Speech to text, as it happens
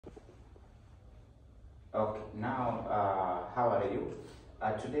Okay, now how are you?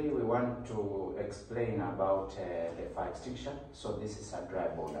 Today we want to explain about the fire extinguisher. So this is a dry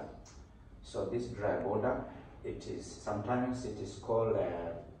border. So this dry border, sometimes it is called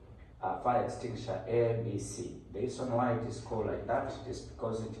a fire extinguisher ABC. The reason why it is called like that is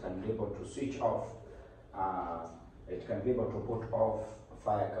because it can be able to switch off. It can be able to put off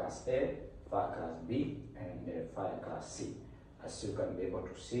fire class A, fire class B, and fire class C, as you can be able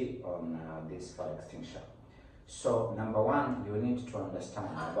to see on this fire extinguisher. So number one, you need to understand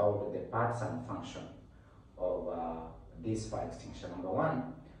about the parts and function of this fire extinguisher. Number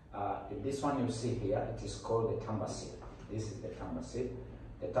one, this one you see here, it is called the timber seal. This is the timber seal.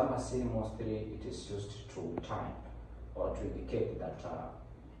 The timber seal, mostly it is used to type or to indicate that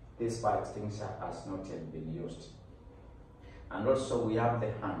this fire extinguisher has not yet been used. And also we have the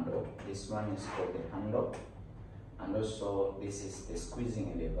handle. This one is called the handle. And also this is the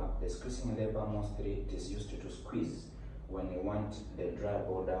squeezing lever. The squeezing lever, mostly it is used to squeeze when you want the dry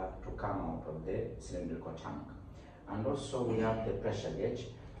border to come out of the cylindrical tank. And also we have the pressure gauge.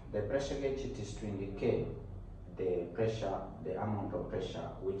 The pressure gauge, it is to indicate the pressure, the amount of pressure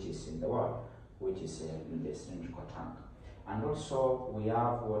which is in the water, which is in the cylindrical tank. And also we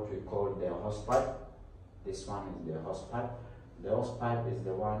have what we call the hose pipe. This one is the hose pipe. The hose pipe is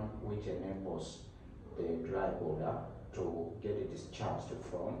the one which enables the dry border to get it discharged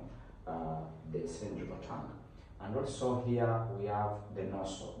from the cylindrical tank. And also here we have the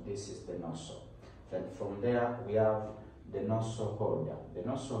nozzle. This is the nozzle. Then from there we have the nozzle holder. The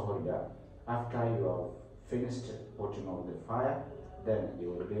nozzle holder, after you have finished putting out the fire, then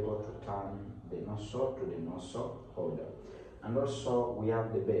you will be able to turn the nozzle to the nozzle holder. And also we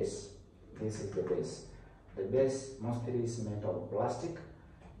have the base. This is the base. The base mostly is made of plastic.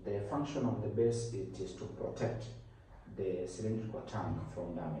 The function of the base, it is to protect the cylindrical tank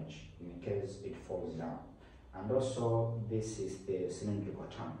from damage in case it falls down. And also this is the cylindrical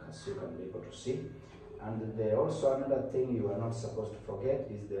tank, as you can be able to see. And also another thing you are not supposed to forget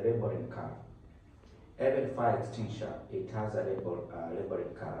is the labeling color. Every fire extinguisher, it has a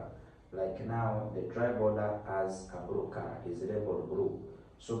labeling color. Like now, the dry border has a blue color, is labeled blue,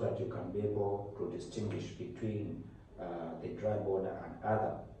 so that you can be able to distinguish between the dry border and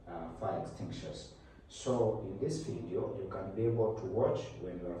other fire extinguishers. So in this video, you can be able to watch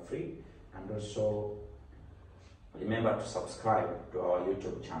when you are free, and also remember to subscribe to our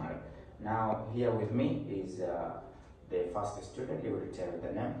YouTube channel. Now here with me is the first student. He will tell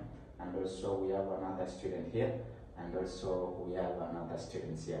the name, and also we have another student here, and also we have another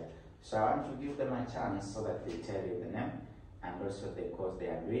student here. So I want to give them a chance so that they tell you the name and also the course they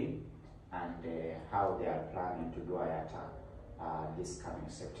are doing and how they are planning to do IATA this coming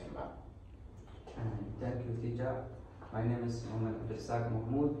September. Thank you, teacher. My name is Mohammed Abdulrazak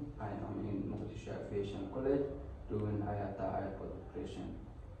Mahmoud. I am in Mogadishu Aviation College doing IATA airport operation.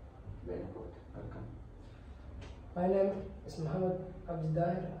 Very good. Welcome. My name is Mohammed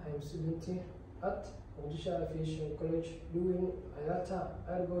Abdullah. I am student here at Mogadishu Aviation College doing IATA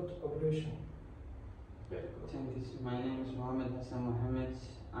airport operation. Very good. Thank you. My name is Mohammed Hassan Mohammed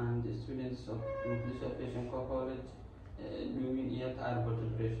and the students of Mogadishu Aviation College doing IATA airport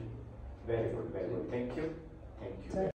operation. Very good, very good. Thank you. Thank you.